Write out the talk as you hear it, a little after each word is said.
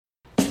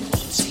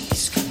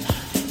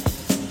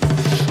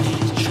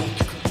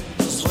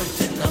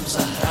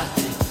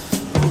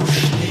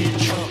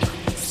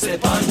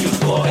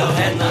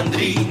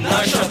стрій,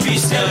 наша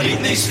пісня,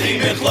 рідний стрій,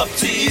 ми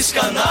хлопці із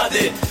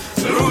Канади,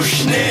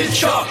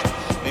 рушничок.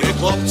 Ми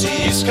хлопці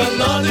із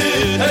Канади,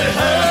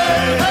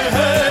 гей-гей,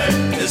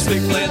 гей-гей, не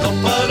звикли до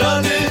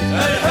паради,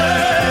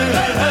 гей-гей,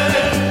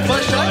 гей-гей,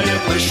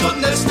 бажаємо лиш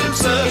одне з ним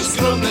все,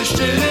 скромне,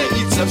 щире,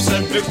 і це все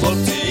ми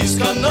хлопці із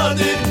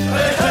Канади,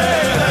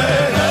 гей-гей,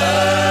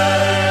 гей-гей.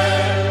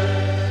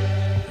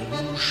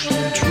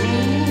 Рушничок,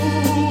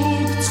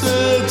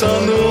 це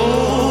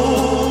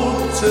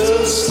танок,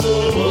 це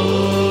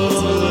слова.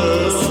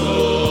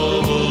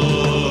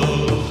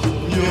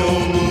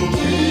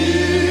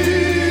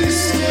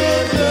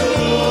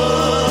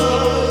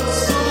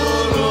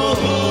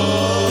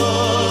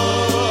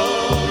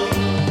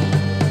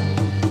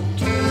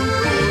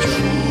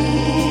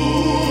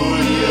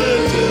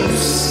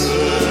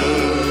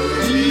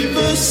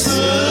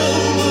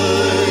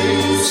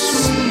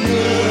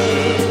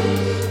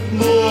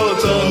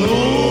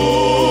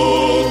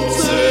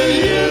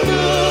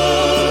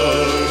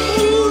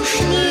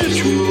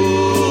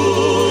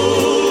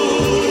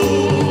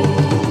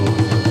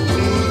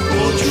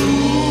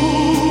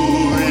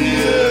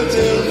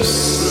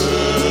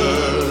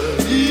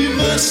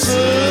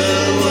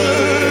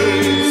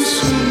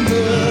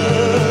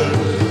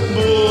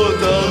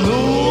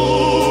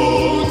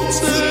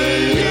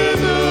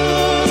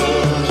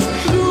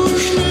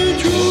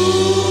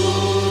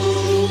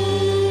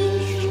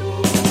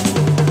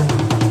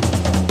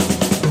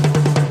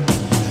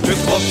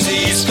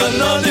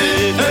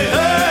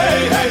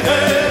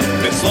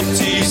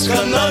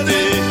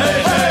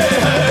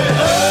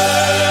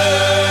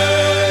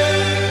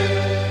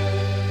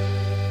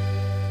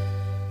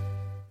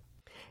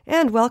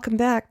 And welcome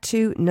back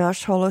to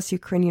Nash Holos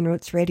Ukrainian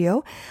Roots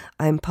Radio.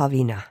 I'm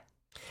Pavina.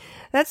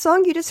 That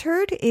song you just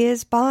heard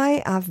is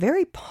by a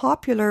very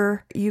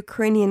popular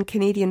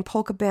Ukrainian-Canadian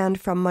polka band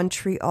from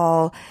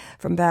Montreal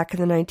from back in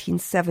the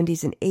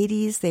 1970s and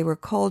 80s. They were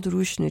called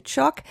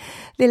Rushnichok.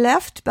 They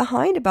left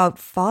behind about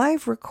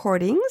 5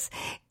 recordings,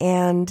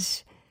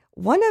 and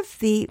one of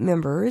the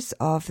members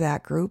of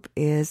that group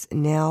is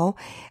now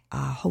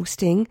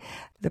hosting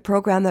the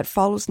program that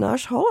follows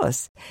Nash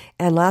Holos.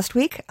 And last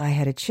week, I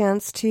had a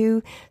chance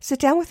to sit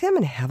down with him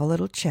and have a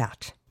little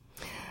chat.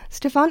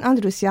 Stefan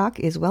Andrusiak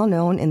is well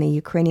known in the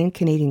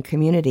Ukrainian-Canadian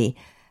community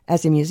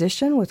as a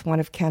musician with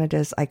one of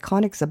Canada's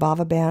iconic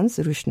Zabava bands,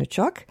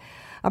 Rushnichok,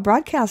 a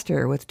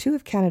broadcaster with 2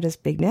 of Canada's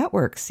big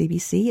networks,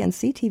 CBC and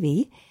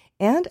CTV,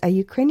 and a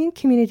Ukrainian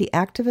community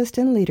activist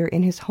and leader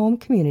in his home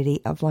community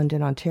of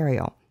London,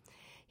 Ontario.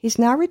 He's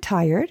now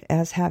retired,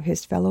 as have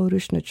his fellow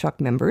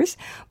Rushnichok members,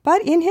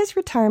 but in his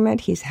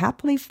retirement, he's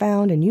happily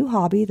found a new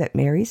hobby that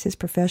marries his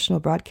professional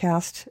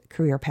broadcast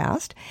career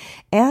past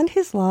and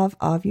his love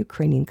of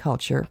Ukrainian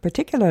culture,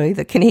 particularly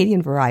the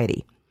Canadian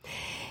variety.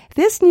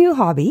 This new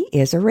hobby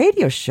is a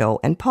radio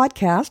show and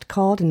podcast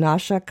called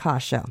Nasha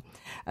Kasha,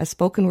 a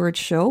spoken word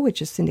show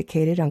which is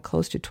syndicated on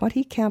close to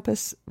 20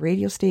 campus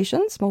radio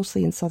stations,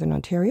 mostly in southern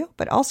Ontario,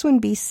 but also in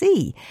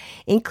BC,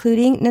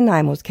 including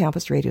Nanaimo's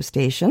campus radio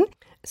station,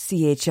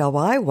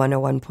 CHLY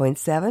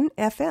 101.7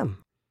 FM.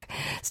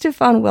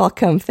 Stefan,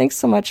 welcome. Thanks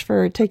so much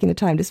for taking the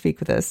time to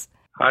speak with us.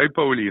 Hi,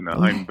 Paulina.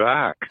 I'm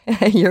back.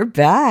 You're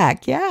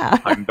back, yeah.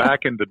 I'm back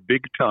in the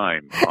big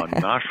time on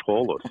Nash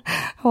Holos.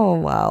 Oh,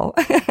 wow.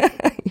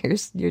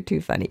 You're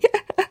too funny.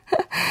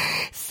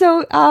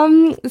 So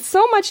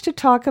much to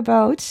talk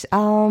about.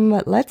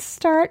 Let's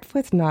start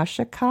with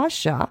Nasha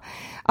Kasha.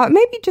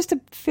 Maybe just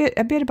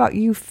a bit about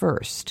you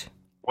first.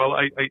 Well,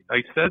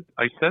 I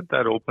said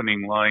that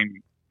opening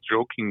line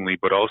jokingly,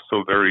 but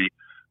also very,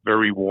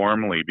 very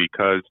warmly,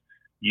 because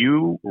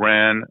you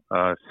ran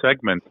a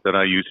segment that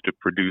I used to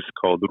produce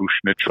called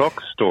Rushnichok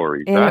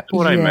Stories. That's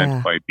what I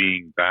meant by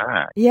being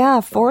back.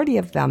 Yeah, 40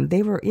 of them.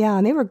 They were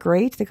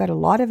great. They got a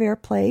lot of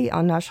airplay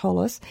on Nash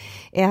Holos,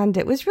 and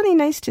it was really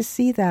nice to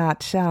see that,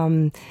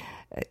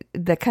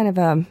 the kind of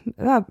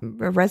a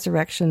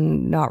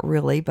resurrection, not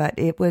really, but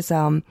it was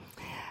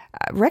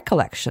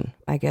recollection,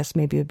 I guess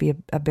maybe would be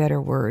a better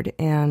word.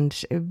 And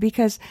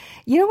because,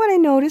 you know what I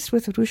noticed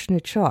with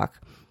Rushnichok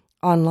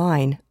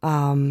online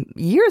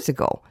years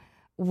ago,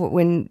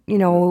 when,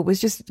 it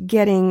was just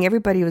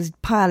everybody was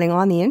piling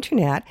on the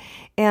internet,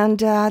 and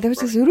there was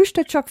this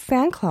Rushnichok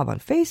fan club on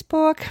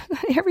Facebook,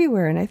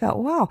 everywhere, and I thought,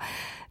 wow,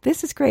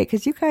 this is great,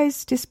 because you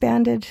guys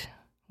disbanded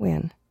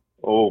when?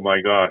 Oh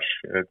my gosh,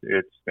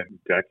 it's been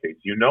decades.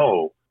 You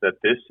know that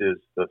this is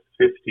the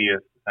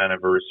 50th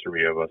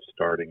anniversary of us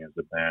starting as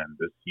a band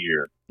this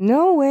year.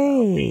 No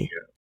way.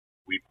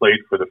 We played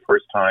for the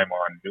first time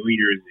on New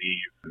Year's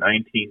Eve,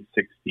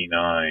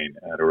 1969,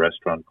 at a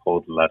restaurant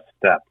called La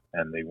Steppe,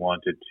 and they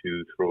wanted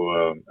to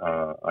throw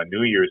a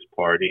New Year's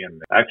party.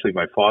 And actually,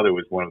 my father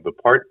was one of the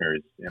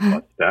partners in La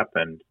Steppe,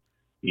 and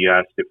he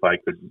asked if I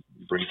could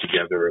bring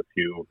together a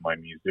few of my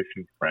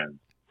musician friends.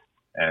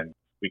 And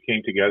we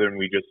came together and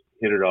we just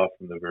hit it off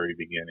from the very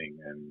beginning.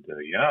 And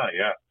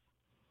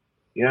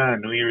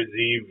New Year's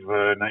Eve,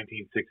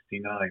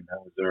 1969,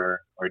 that was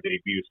our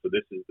debut. So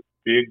this is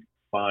the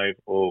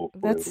for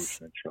That's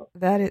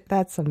Uruzhnechok.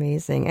 that's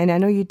amazing. And I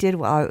know you did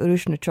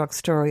Uruzhnechok's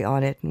story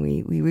on it, and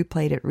we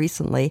replayed it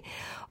recently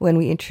when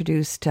we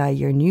introduced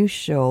your new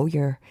show,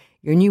 your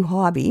new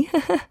hobby,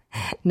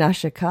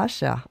 Nasha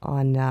Kasha,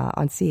 on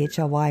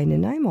CHLY in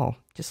Nanaimo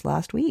just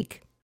last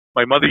week.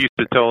 My mother used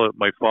to tell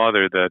my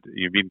father that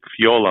you mean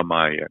Fiola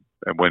Maya,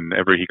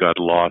 whenever he got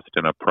lost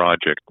in a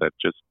project that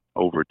just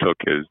overtook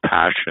his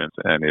passion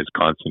and his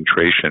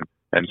concentration.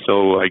 And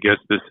so I guess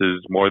this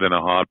is more than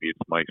a hobby. It's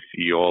my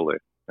Fiola,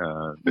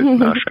 this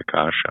Nasha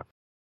Kasha.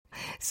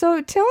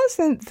 So tell us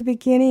at the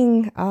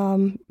beginning,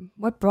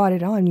 what brought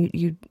it on?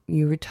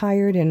 You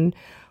retired in,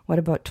 what,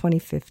 about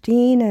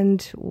 2015?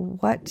 And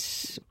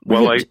what...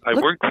 Well, I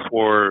worked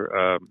for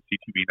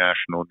CTV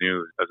National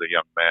News as a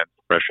young man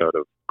fresh out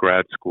of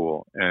grad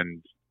school,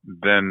 and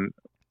then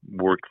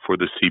worked for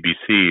the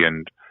CBC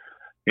and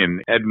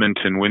in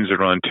Edmonton,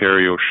 Windsor,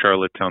 Ontario,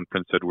 Charlottetown,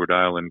 Prince Edward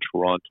Island,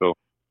 Toronto.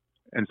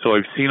 And so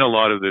I've seen a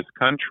lot of this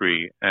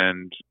country,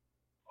 and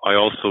I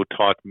also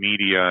taught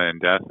media and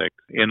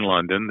ethics in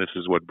London. This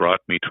is what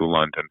brought me to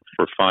London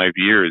for 5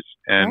 years.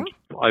 And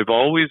I've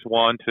always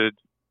wanted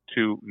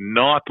to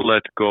not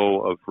let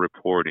go of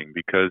reporting,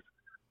 because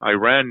I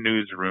ran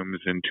newsrooms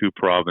in 2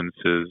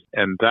 provinces,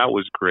 and that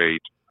was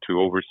great to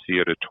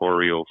oversee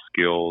editorial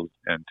skills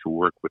and to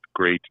work with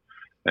great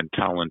and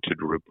talented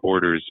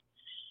reporters.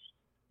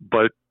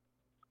 But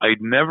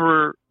I'd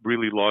never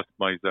really lost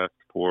my zest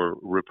for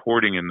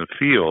reporting in the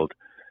field.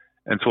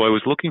 And so I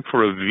was looking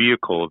for a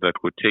vehicle that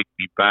would take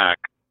me back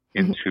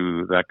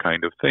into that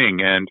kind of thing.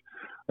 And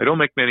I don't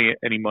make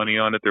any money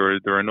on it.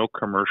 There are no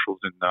commercials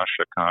in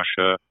Nasha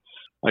Kasha.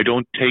 I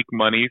don't take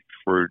money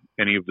for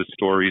any of the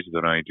stories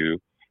that I do,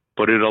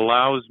 but it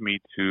allows me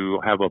to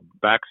have a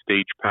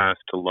backstage pass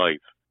to life.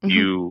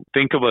 You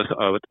think of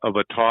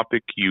a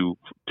topic, you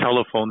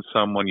telephone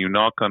someone, you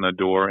knock on a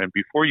door, and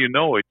before you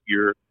know it,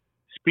 you're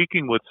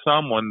speaking with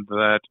someone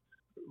that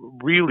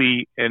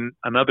really in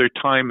another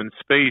time and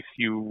space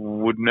you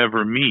would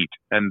never meet.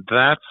 And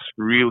that's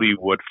really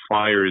what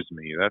fires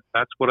me.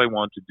 That's what I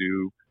want to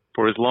do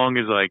for as long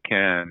as I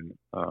can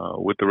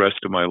with the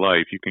rest of my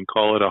life. You can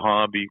call it a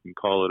hobby, you can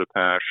call it a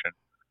passion.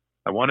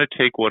 I want to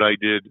take what I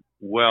did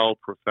well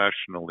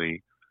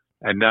professionally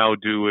and now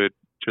do it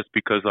just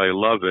because I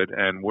love it,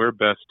 and where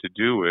best to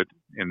do it,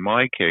 in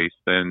my case,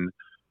 than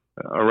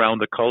around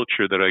the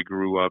culture that I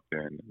grew up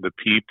in, the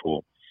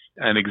people,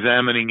 and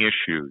examining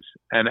issues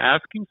and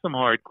asking some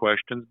hard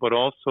questions, but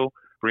also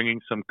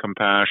bringing some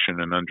compassion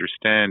and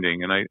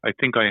understanding. And I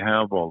think I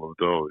have all of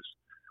those.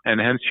 And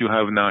hence you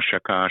have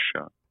Nasha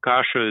Kasha.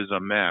 Kasha is a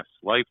mess.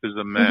 Life is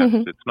a mess.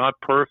 It's not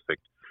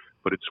perfect,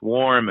 but it's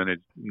warm and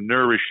it's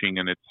nourishing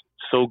and it's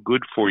so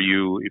good for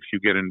you if you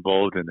get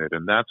involved in it.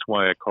 And that's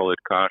why I call it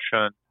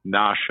Kasha.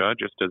 Nasha,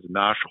 just as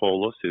Nash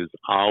Holos is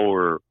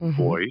our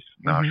voice,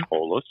 Nash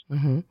Holos.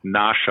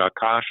 Nasha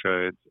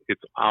Kasha,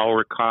 it's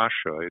our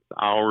Kasha. It's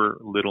our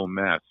little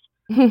mess.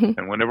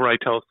 And whenever I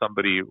tell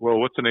somebody, well,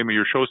 what's the name of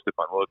your show,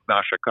 Stefan? Well, it's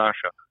Nasha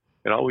Kasha.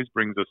 It always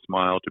brings a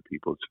smile to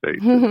people's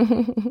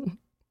faces.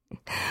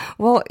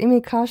 Well, I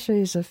mean, kasha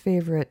is a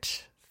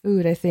favorite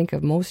food, I think,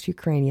 of most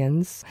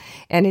Ukrainians.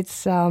 And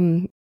it's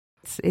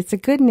a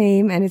good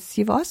name, and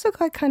you've also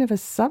got kind of a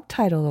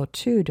subtitle, though,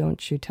 too,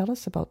 don't you? Tell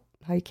us about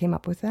how you came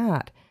up with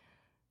that.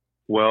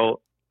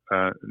 Well,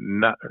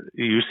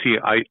 you see,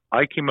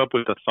 I came up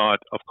with the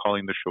thought of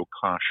calling the show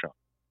Kasha.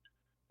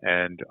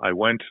 And I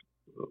went,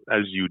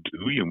 as you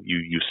do,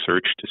 you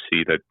search to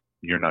see that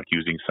you're not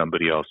using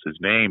somebody else's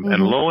name.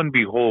 And lo and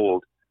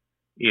behold,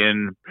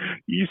 in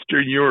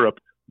Eastern Europe,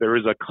 there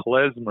is a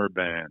klezmer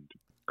band,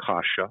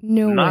 Kasha,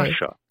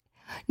 Nasha.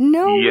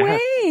 No way.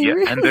 Yeah,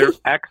 and they're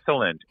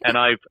excellent. And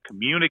I've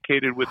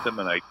communicated with them,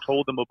 and I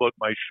told them about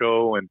my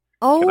show, and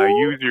can I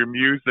use your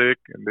music?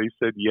 And they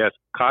said yes.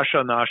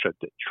 Kasha Nasha,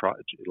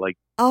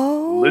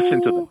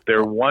 listen to them.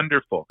 They're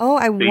wonderful.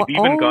 They've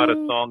even got a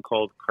song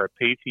called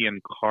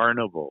Carpathian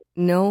Carnival.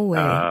 No way.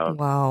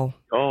 Wow.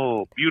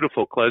 Oh,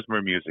 beautiful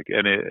klezmer music.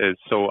 And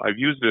so I've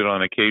used it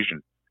on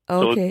occasion.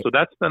 Okay. So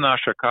that's the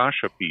Nasha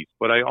Kasha piece.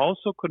 But I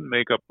also couldn't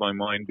make up my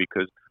mind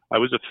because I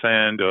was a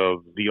fan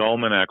of the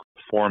almanac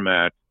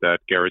format that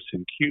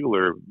Garrison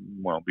Keillor,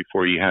 well,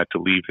 before he had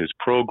to leave his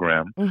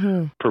program,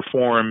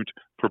 performed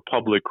for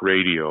public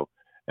radio.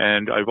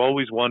 And I've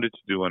always wanted to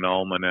do an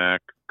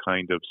almanac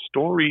kind of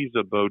stories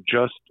about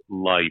just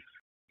life.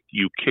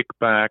 You kick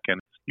back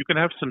and you can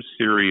have some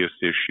serious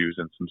issues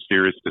and some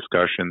serious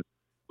discussions,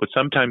 but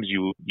sometimes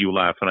you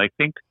laugh. And I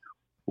think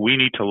we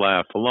need to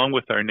laugh along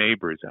with our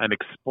neighbors and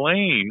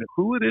explain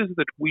who it is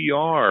that we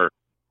are,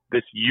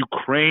 this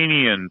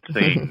Ukrainian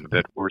thing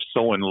that we're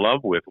so in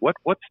love with.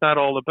 What's that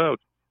all about?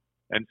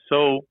 And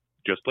so,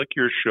 just like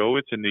your show,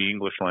 it's in the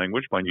English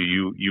language. Mind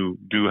you, you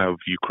do have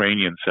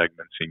Ukrainian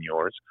segments in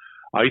yours.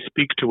 I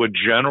speak to a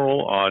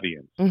general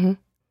audience. And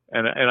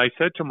I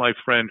said to my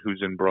friend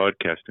who's in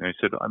broadcasting, I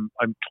said,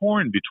 I'm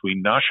torn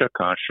between Nasha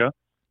Kasha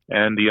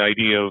and the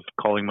idea of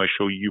calling my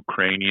show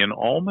Ukrainian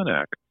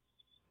Almanac.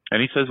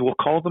 And he says, well,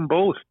 call them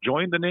both.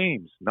 Join the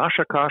names.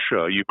 Nasha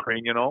Kasha,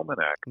 Ukrainian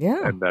Almanac.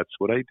 Yeah. And that's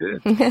what I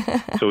did.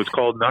 So it's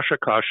called Nasha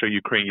Kasha,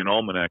 Ukrainian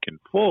Almanac in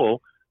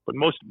full. But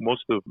most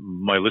of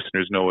my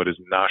listeners know it as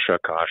Nasha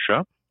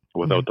Kasha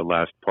without the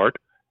last part.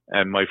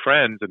 And my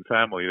friends and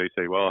family, they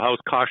say, well, how's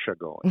Kasha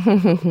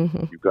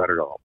going? You've got it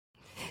all.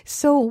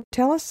 So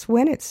tell us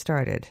when it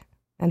started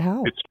and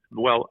how.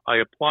 I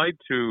applied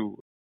to,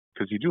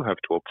 because you do have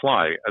to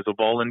apply, as a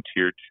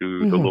volunteer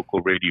to the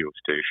local radio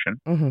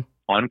station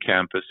on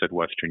campus at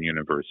Western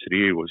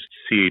University. It was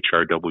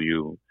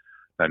CHRW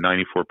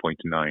 94.9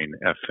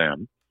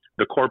 FM.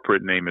 The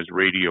corporate name is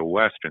Radio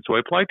Western. So I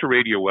applied to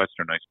Radio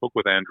Western. I spoke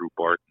with Andrew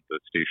Barton, the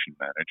station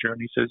manager,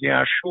 and he says,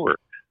 yeah, sure.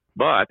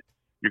 But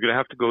you're going to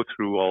have to go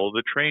through all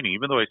the training,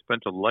 even though I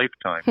spent a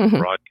lifetime in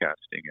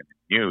broadcasting and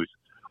news.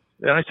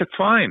 And I said,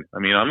 fine. I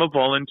mean, I'm a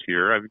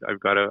volunteer. I've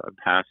got to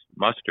pass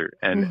muster.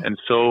 And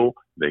so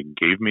they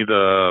gave me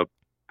the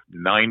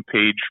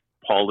 9-page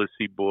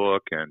policy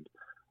book, and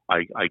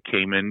I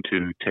came in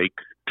to take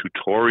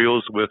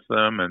tutorials with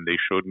them, and they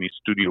showed me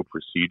studio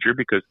procedure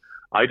because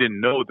I didn't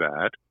know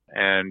that.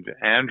 And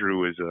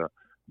Andrew is a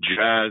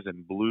jazz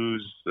and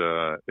blues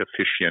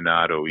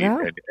aficionado,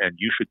 and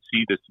you should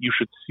see this. You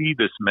should see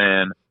this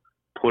man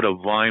put a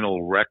vinyl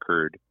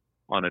record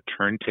on a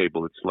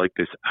turntable. It's like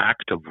this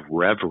act of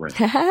reverence,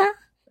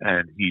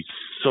 and he's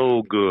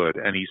so good,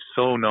 and he's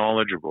so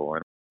knowledgeable.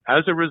 And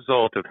as a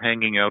result of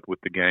hanging out with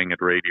the gang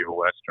at Radio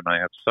Western, I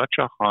have such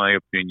a high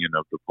opinion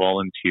of the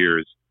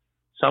volunteers,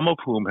 some of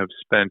whom have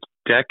spent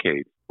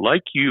decades,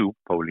 like you,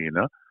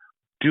 Paulina,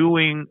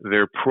 doing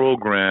their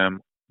program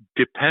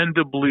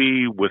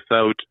dependably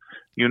without,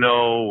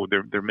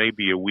 there may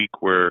be a week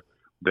where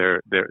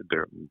they're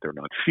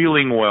not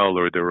feeling well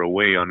or they're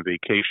away on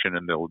vacation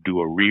and they'll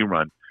do a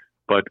rerun.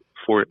 But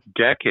for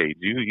decades,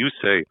 you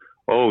say,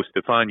 oh,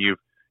 Stefan,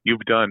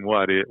 you've done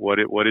what is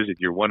it,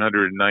 your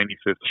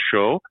 195th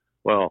show?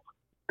 Well,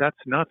 that's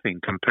nothing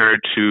compared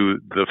to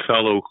the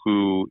fellow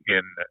who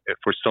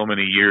for so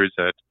many years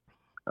at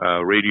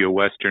Radio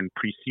Western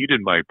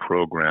preceded my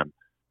program,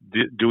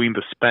 doing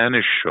the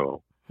Spanish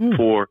show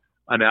for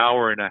an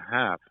hour and a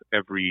half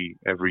every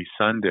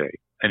Sunday,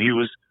 and he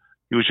was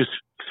just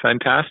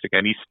fantastic,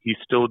 and he's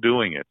still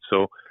doing it.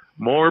 So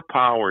more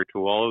power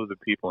to all of the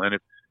people. And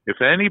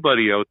if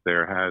anybody out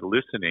there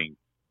listening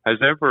has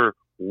ever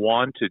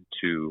wanted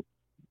to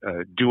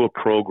do a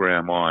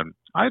program on,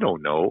 I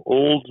don't know,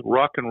 old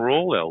rock and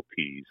roll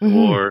LPs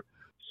or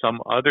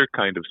some other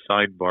kind of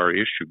sidebar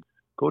issue,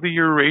 go to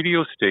your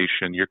radio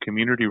station, your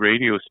community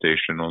radio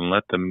station, and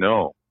let them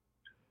know.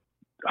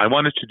 I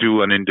wanted to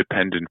do an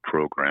independent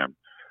program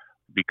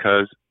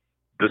because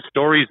the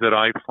stories that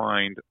I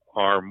find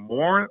are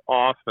more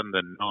often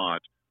than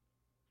not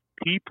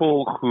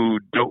people who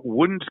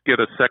wouldn't get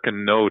a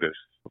second notice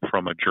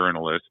from a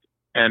journalist,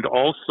 and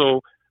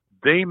also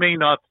they may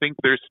not think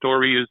their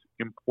story is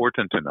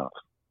important enough.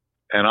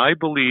 And I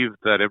believe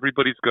that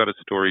everybody's got a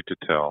story to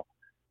tell,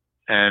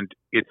 and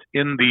it's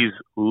in these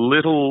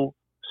little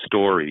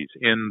stories,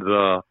 in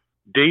the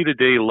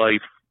day-to-day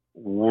life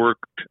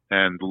worked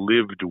and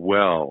lived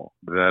well,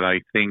 that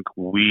I think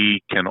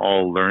we can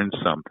all learn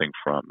something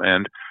from.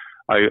 And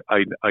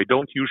I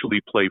don't usually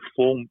play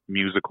full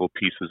musical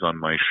pieces on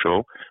my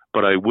show,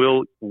 but I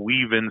will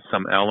weave in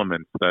some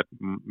elements that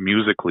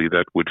musically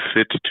that would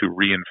fit to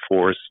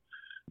reinforce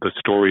the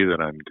story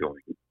that I'm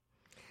doing.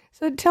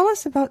 So tell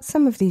us about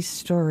some of these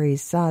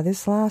stories.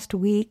 This last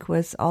week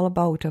was all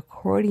about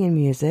accordion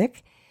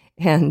music,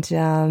 and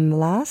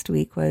last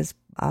week was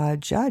a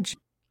judge.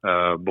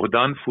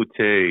 Bogdan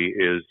Fute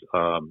is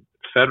a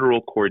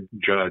federal court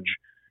judge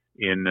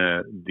in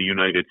the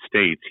United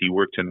States. He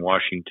worked in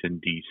Washington,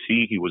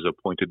 D.C. He was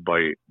appointed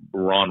by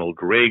Ronald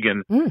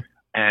Reagan.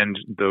 And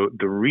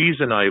the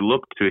reason I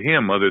looked to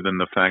him, other than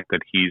the fact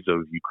that he's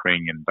of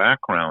Ukrainian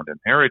background and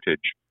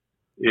heritage,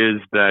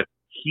 is that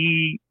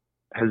he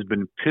has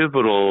been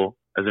pivotal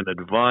as an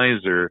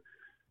advisor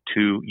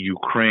to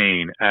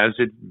Ukraine as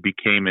it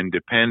became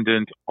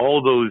independent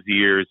all those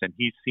years, and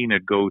he's seen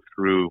it go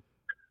through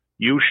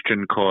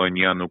Yushchenko and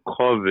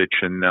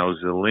Yanukovych and now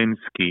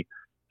Zelensky,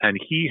 and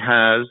he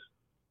has,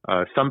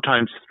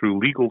 sometimes through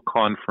legal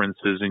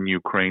conferences in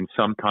Ukraine,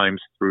 sometimes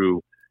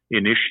through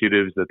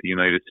initiatives that the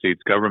United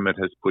States government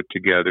has put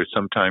together,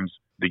 sometimes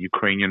the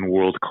Ukrainian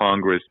World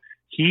Congress,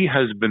 he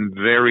has been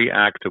very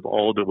active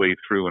all the way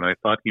through, and I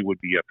thought he would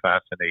be a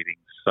fascinating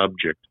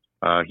subject.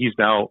 He's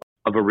now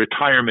of a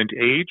retirement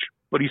age,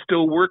 but he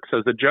still works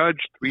as a judge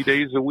 3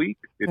 days a week.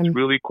 It's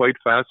really quite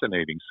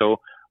fascinating. So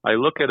I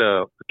look at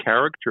a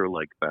character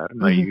like that,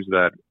 and I use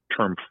that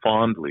term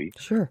fondly,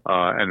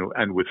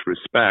 and with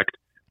respect.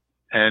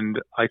 And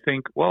I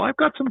think, well, I've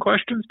got some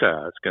questions to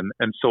ask,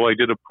 and so I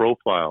did a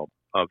profile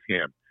of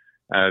him.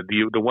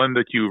 The one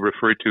that you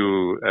referred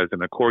to as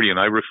an accordion,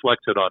 I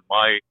reflected on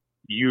my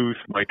youth,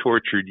 my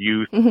tortured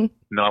youth,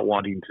 not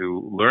wanting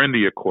to learn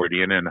the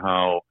accordion, and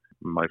how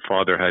my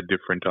father had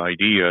different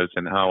ideas,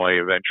 and how I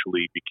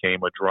eventually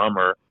became a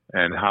drummer,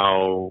 and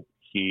how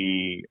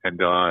he and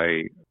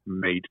I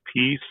made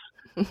peace,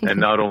 And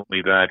not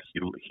only that,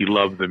 he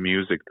loved the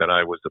music that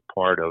I was a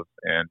part of,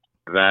 and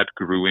that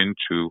grew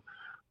into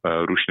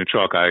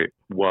Rushnichok. I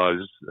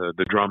was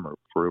the drummer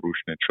for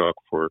Rushnichok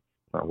for,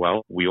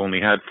 we only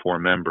had 4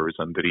 members.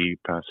 Andrei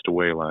passed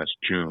away last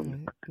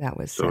June. That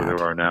was so sad.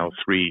 there are now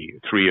three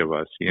of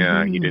us.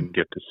 Yeah, he didn't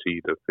get to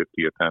see the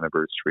 50th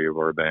anniversary of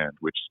our band,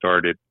 which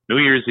started New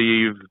Year's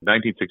Eve,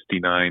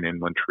 1969 in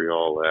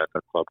Montreal at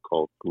a club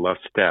called La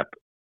Steppe.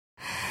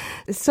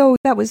 So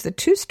that was the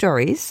 2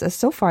 stories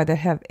so far that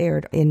have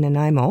aired in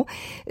Nanaimo.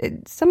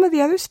 Some of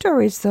the other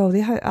stories, though,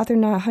 the other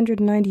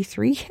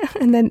 193,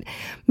 and then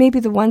maybe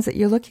the ones that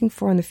you're looking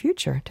for in the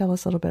future. Tell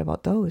us a little bit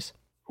about those.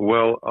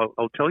 Well,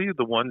 I'll tell you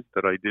the ones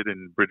that I did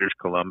in British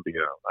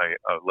Columbia.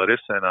 Larissa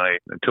and I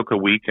took a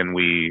week and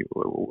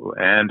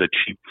a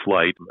cheap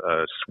flight.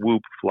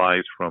 Swoop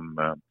flies from,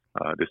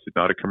 this is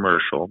not a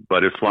commercial,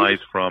 but it flies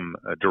from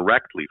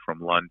directly from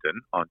London,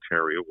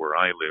 Ontario, where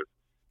I live,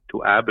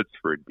 to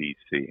Abbotsford,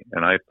 BC.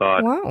 And I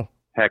thought, wow,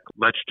 heck,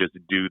 let's just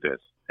do this.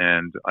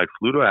 And I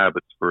flew to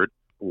Abbotsford.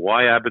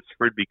 Why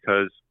Abbotsford?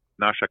 Because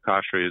Nasha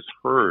Kasha is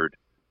heard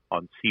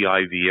on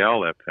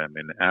CIVL FM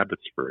in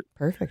Abbotsford.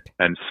 Perfect.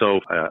 And so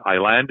I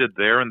landed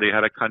there, and they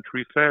had a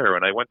country fair,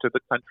 and I went to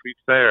the country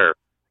fair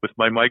with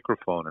my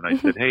microphone, and I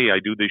said, hey, I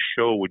do this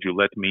show, would you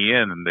let me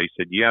in? And they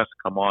said, yes,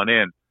 come on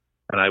in.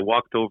 And I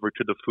walked over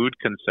to the food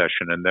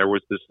concession, and there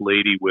was this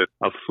lady with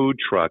a food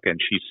truck, and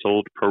she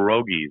sold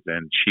pierogies,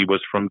 and she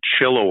was from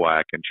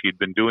Chilliwack, and she'd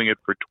been doing it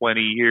for 20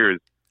 years.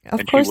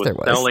 Of course she there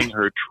was was. selling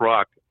her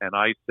truck, and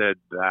I said,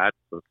 that's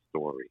the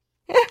story.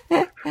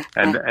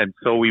 and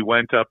so we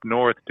went up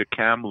north to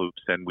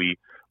Kamloops, and we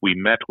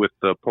met with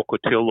the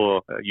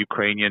Pokotilo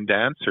Ukrainian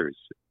dancers.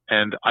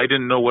 And I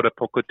didn't know what a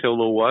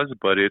Pokotilo was,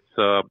 but it's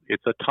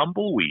a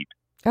tumbleweed.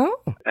 Oh.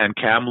 And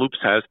Kamloops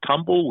has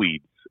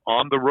tumbleweeds.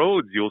 On the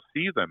roads, you'll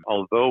see them,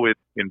 although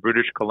in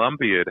British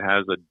Columbia, it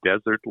has a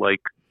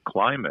desert-like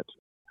climate.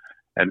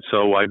 And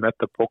so I met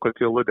the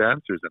Pocatello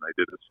dancers, and I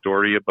did a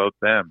story about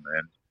them.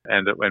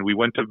 And we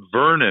went to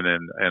Vernon,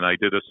 and I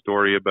did a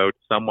story about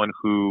someone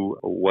who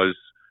was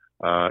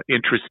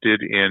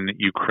interested in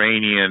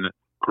Ukrainian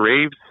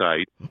grave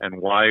sites. And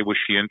why was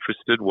she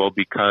interested? Well,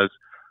 because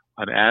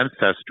an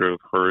ancestor of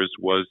hers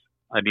was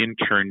an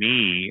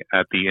internee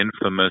at the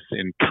infamous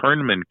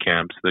internment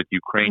camps that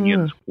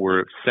Ukrainians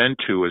were sent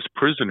to as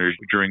prisoners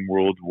during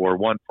World War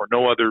I for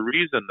no other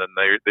reason than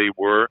they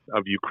were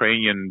of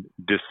Ukrainian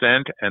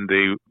descent, and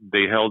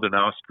they held an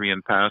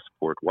Austrian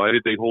passport. Why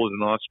did they hold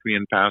an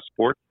Austrian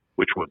passport,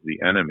 which was the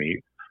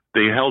enemy?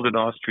 They held an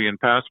Austrian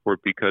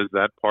passport because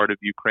that part of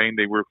Ukraine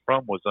they were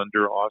from was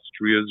under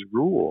Austria's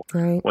rule.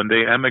 Right. When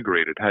they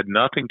emigrated. It had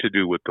nothing to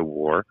do with the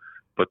war,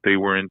 but they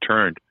were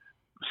interned.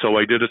 So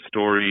I did a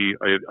story.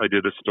 I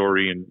did a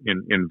story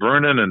in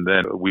Vernon, and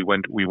then we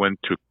went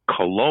to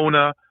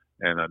Kelowna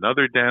and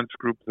another dance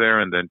group there,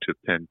 and then to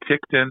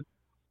Penticton.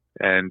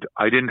 And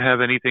I didn't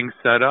have anything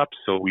set up,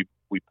 so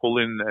we pull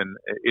in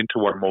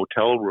into our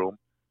motel room,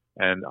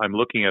 and I'm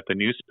looking at the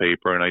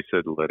newspaper, and I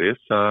said,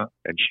 Larissa,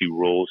 and she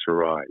rolls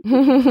her eyes.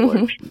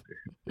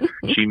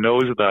 She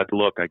knows that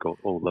look. I go,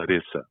 oh,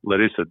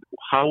 Larissa,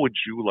 how would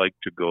you like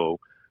to go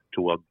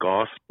to a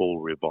gospel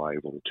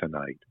revival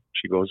tonight?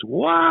 She goes,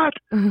 what?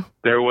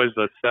 There was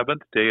a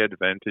Seventh-day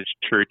Adventist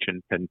church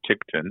in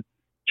Penticton,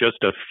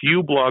 just a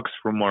few blocks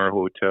from our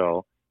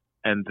hotel,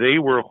 and they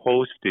were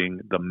hosting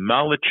the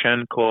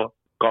Malachenko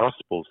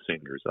Gospel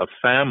Singers, a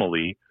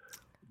family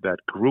that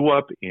grew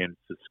up in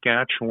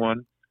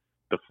Saskatchewan.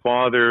 The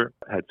father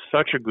had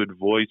such a good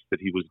voice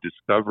that he was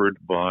discovered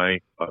by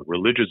a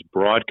religious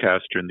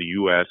broadcaster in the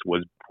U.S.,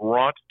 was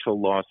brought to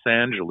Los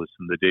Angeles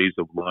in the days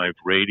of live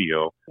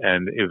radio,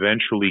 and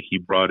eventually he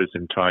brought his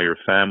entire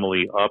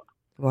family up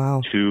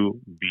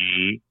to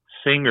be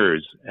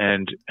singers.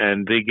 And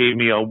they gave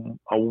me a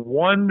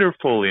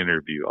wonderful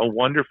interview,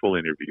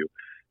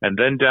 And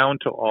then down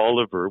to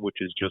Oliver, which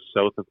is just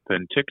south of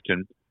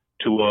Penticton,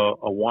 to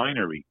a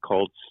winery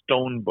called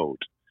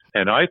Stoneboat.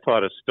 And I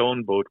thought a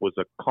stone boat was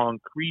a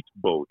concrete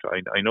boat.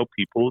 I know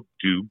people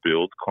do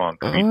build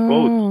concrete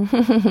boats.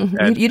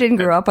 And, you didn't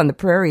grow up on the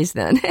prairies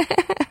then.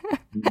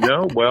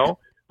 No, well,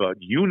 but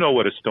you know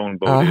what a stone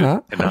boat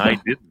is, and I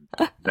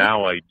didn't.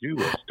 Now I do.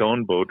 A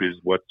stone boat is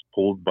what's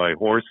pulled by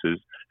horses,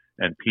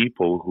 and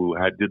people who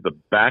did the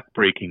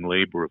back-breaking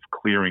labor of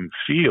clearing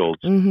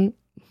fields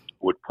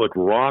would put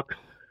rocks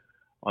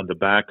on the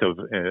back of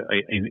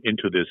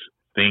into this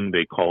thing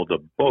they called a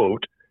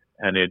boat.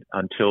 And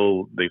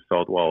until they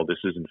felt, well, this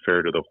isn't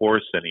fair to the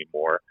horse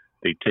anymore,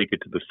 they take it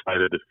to the side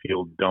of the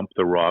field, dump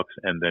the rocks,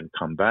 and then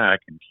come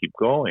back and keep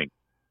going.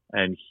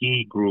 And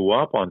he grew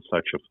up on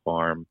such a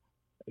farm.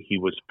 He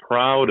was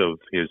proud of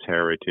his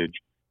heritage,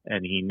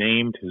 and he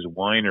named his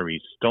winery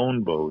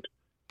Stoneboat,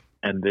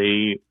 and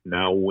they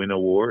now win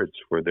awards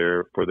for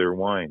their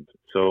wines.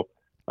 So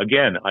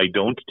again, I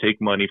don't take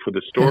money for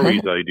the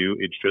stories I do.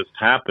 It just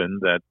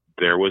happened that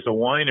there was a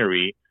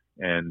winery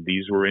and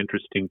these were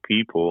interesting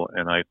people,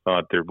 and I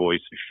thought their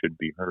voices should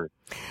be heard.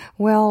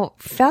 Well,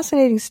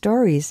 fascinating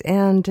stories,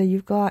 and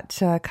you've got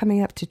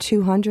coming up to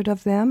 200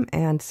 of them,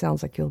 and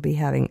sounds like you'll be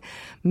having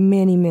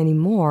many, many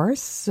more.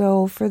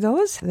 So for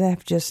those that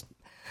have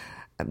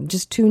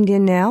just tuned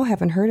in now,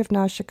 haven't heard of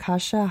Nasha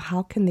Kasha,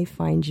 how can they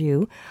find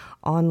you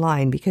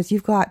online? Because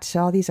you've got,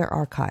 all these are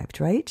archived,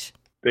 right?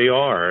 They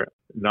are.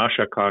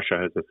 Nasha Kasha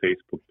has a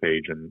Facebook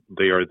page, and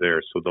they are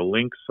there. So the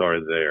links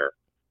are there.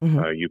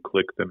 Mm-hmm. You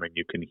click them and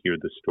you can hear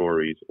the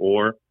stories.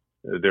 Or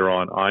they're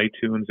on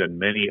iTunes and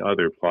many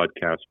other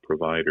podcast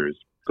providers.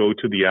 Go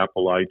to the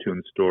Apple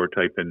iTunes store,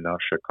 type in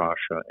Nasha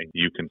Kasha, and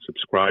you can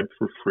subscribe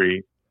for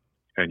free.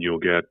 And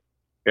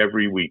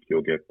every week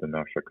you'll get the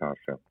Nasha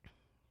Kasha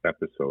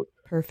episode.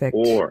 Perfect.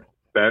 Or,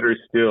 better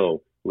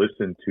still,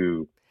 listen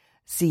to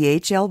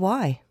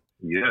CHLY.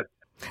 Yes.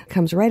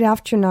 Comes right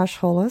after Nash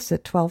Holos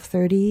at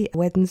 12:30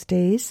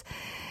 Wednesdays.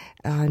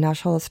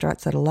 Nash Holos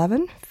starts at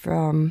 11,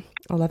 from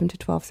 11 to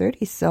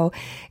 12:30. So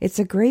it's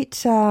a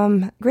great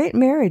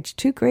marriage.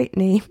 Two great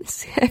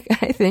names,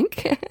 I think.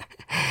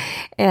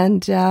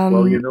 And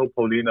well,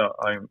 Paulina,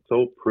 I'm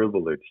so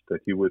privileged that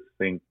you would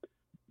think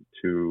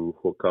to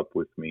hook up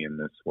with me in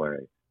this way.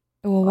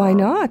 Well, why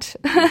not?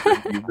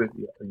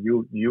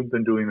 You've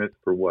been doing this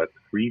for what,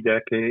 3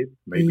 decades,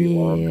 maybe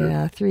longer?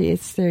 Yeah,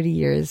 it's 30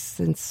 years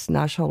since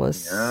Nash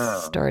Holos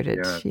started.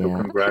 Yeah. So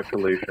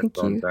congratulations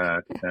on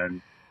that.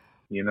 And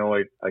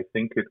I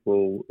think it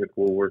will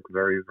work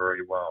very,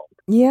 very well.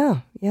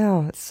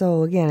 Yeah.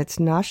 So again, it's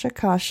Nasha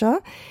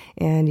Kasha,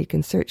 and you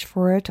can search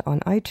for it on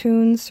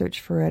iTunes,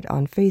 search for it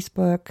on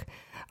Facebook.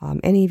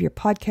 Any of your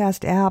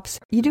podcast apps.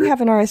 You do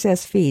have an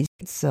RSS feed,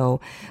 so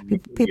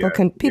people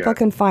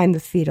can find the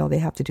feed. All they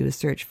have to do is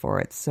search for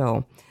it.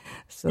 So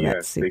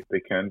yes, they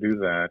can do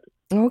that.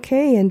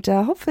 Okay, and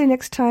hopefully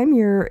next time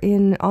you're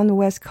on the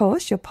West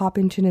Coast, you'll pop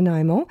into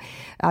Nanaimo.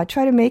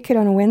 Try to make it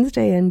on a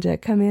Wednesday and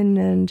come in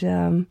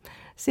and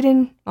sit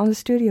in on the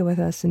studio with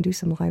us and do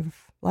some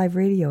live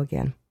radio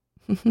again.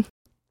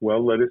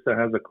 Well, Larissa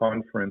has a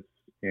conference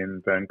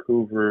in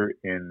Vancouver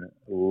in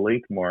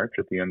late March,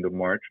 at the end of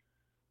March.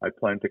 I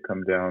plan to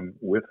come down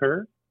with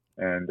her,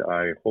 and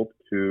I hope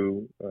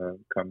to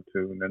come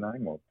to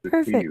Nanaimo to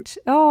see you. Perfect.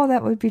 Oh,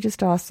 that would be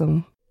just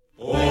awesome.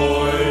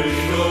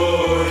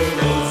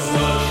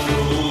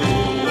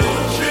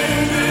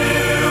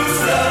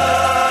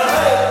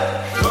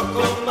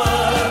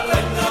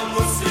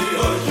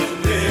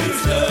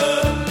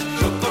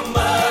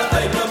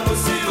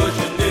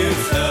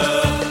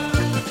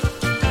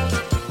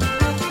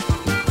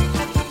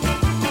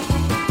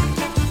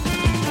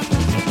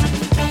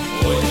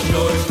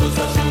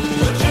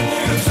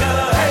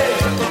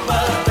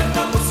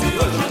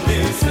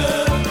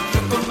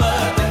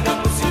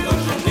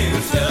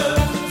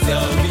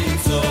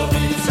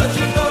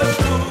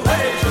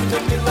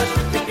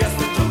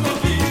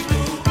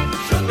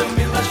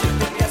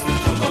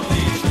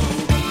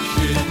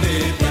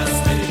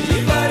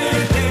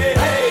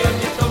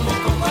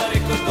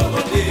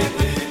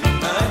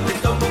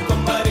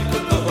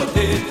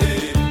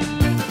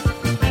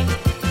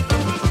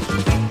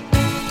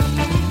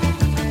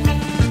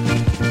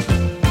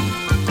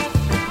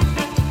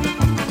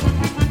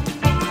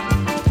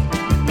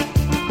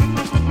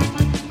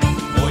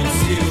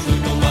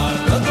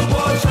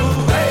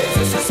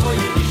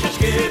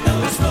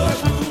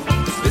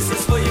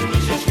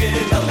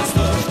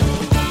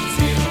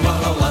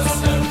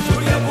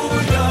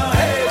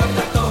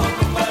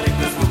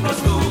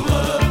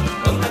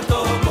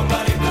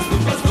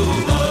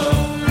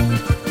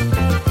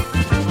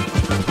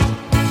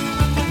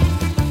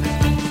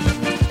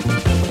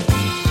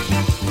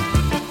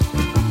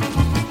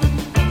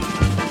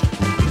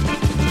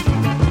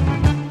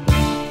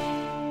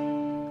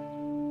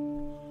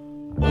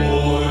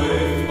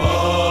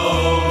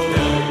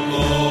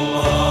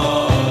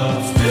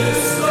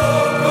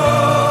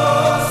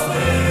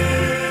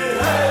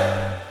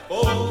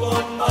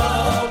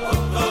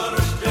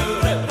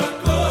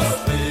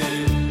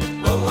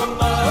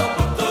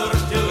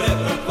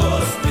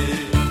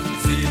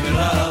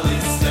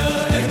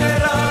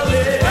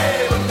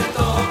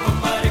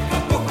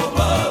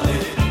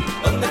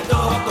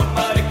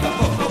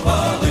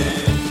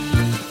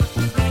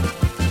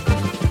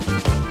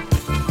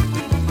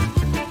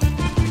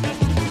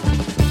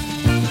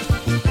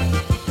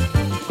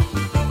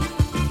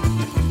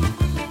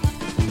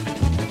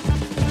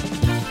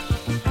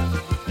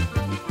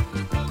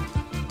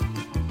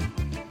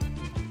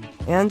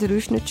 And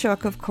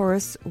Rushnichuk, of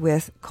course,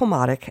 with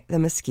Komarik the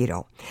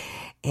Mosquito.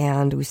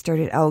 And we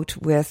started out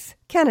with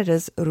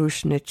Canada's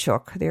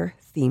Rushnichuk, their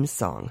theme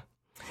song.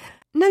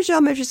 На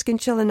жаль, ми вже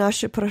скінчили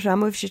нашу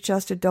програму, вже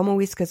час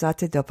додому і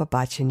сказати до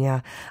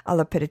побачення.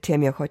 Але перед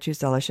тим я хочу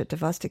залишити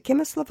вас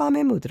такими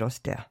словами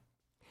мудрості.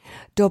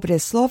 Добре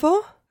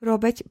слово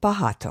робить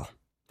багато.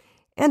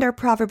 And our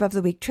proverb of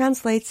the week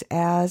translates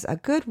as, a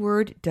good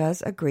word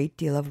does a great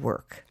deal of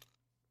work.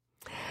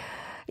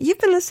 You've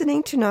been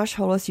listening to Nash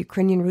Holos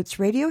Ukrainian Roots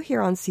Radio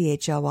here on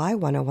CHLY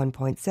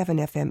 101.7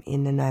 FM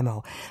in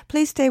Nanaimo.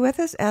 Please stay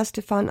with us as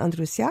Stefan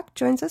Andrusiak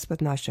joins us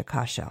with Nasha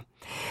Kasha.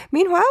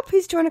 Meanwhile,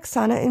 please join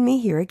Oksana and me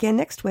here again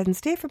next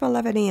Wednesday from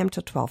 11 a.m.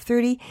 till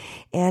 12:30.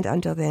 And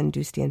until then,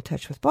 do stay in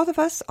touch with both of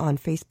us on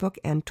Facebook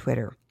and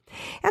Twitter.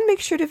 And make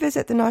sure to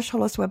visit the Nash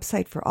Holos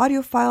website for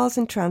audio files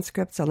and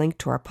transcripts, a link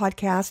to our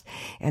podcast,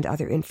 and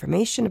other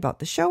information about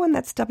the show, and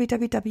that's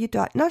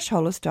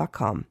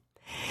www.nashholos.com.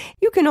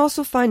 You can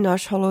also find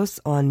Nash Holos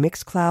on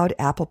Mixcloud,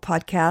 Apple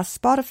Podcasts,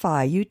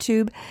 Spotify,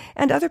 YouTube,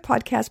 and other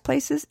podcast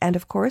places, and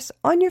of course,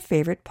 on your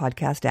favorite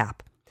podcast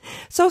app.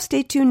 So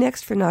stay tuned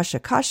next for Nasha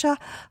Kasha,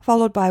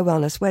 followed by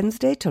Wellness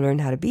Wednesday to learn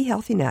how to be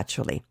healthy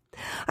naturally.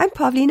 I'm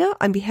Pavlina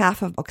on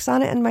behalf of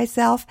Oksana and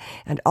myself,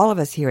 and all of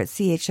us here at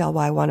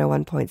CHLY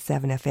 101.7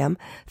 FM.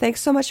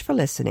 Thanks so much for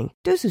listening.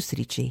 Do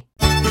zустрічі.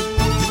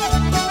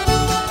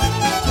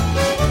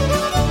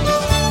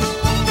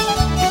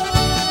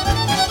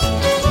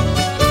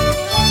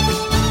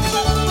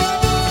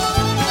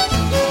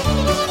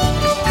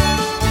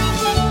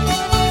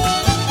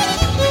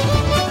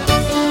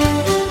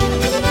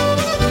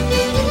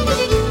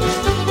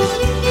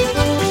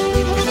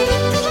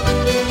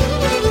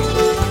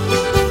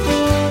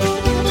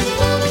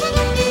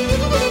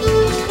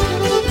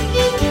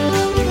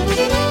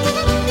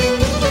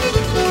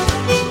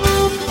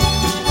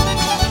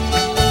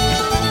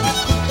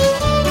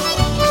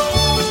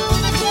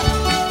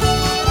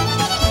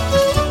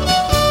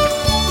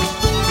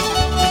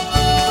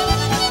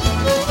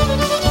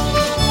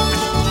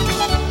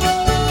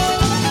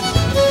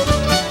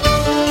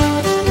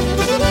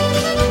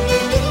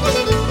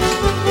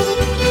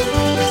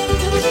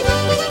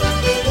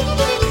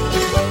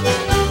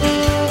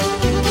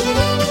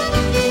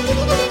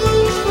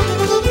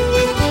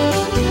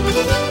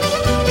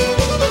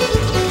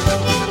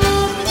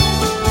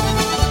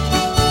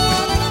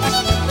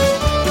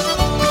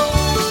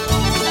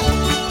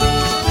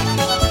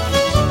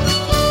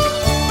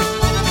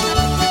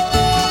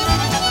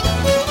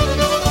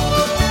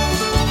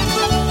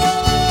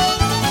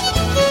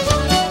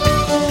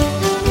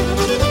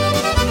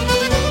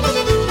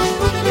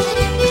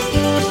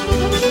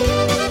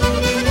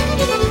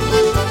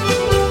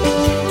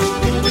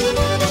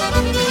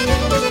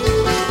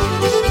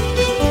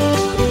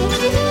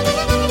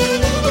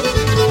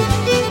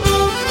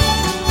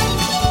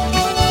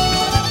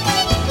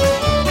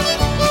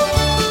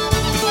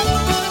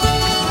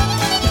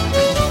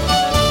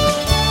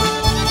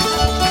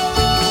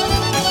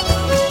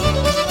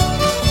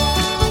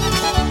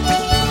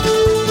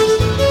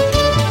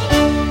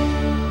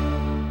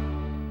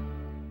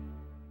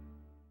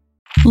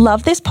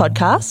 Love this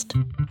podcast?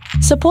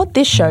 Support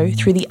this show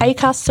through the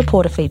Acast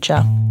supporter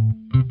feature.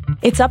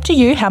 It's up to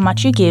you how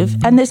much you give,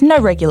 and there's no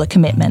regular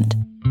commitment.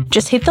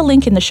 Just hit the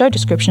link in the show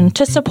description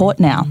to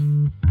support now.